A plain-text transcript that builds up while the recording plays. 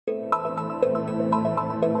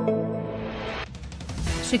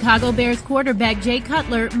Chicago Bears quarterback Jay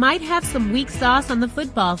Cutler might have some weak sauce on the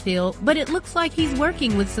football field, but it looks like he's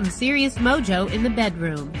working with some serious mojo in the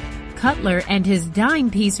bedroom. Cutler and his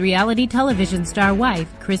dime-piece reality television star wife,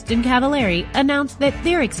 Kristin Cavallari, announced that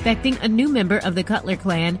they're expecting a new member of the Cutler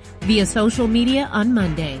clan via social media on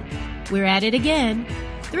Monday. We're at it again.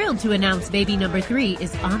 Thrilled to announce baby number 3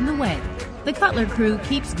 is on the way. The Cutler crew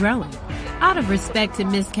keeps growing. Out of respect to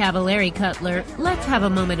Miss Cavallari Cutler, let's have a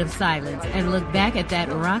moment of silence and look back at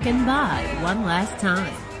that rockin' bod one last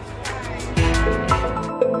time.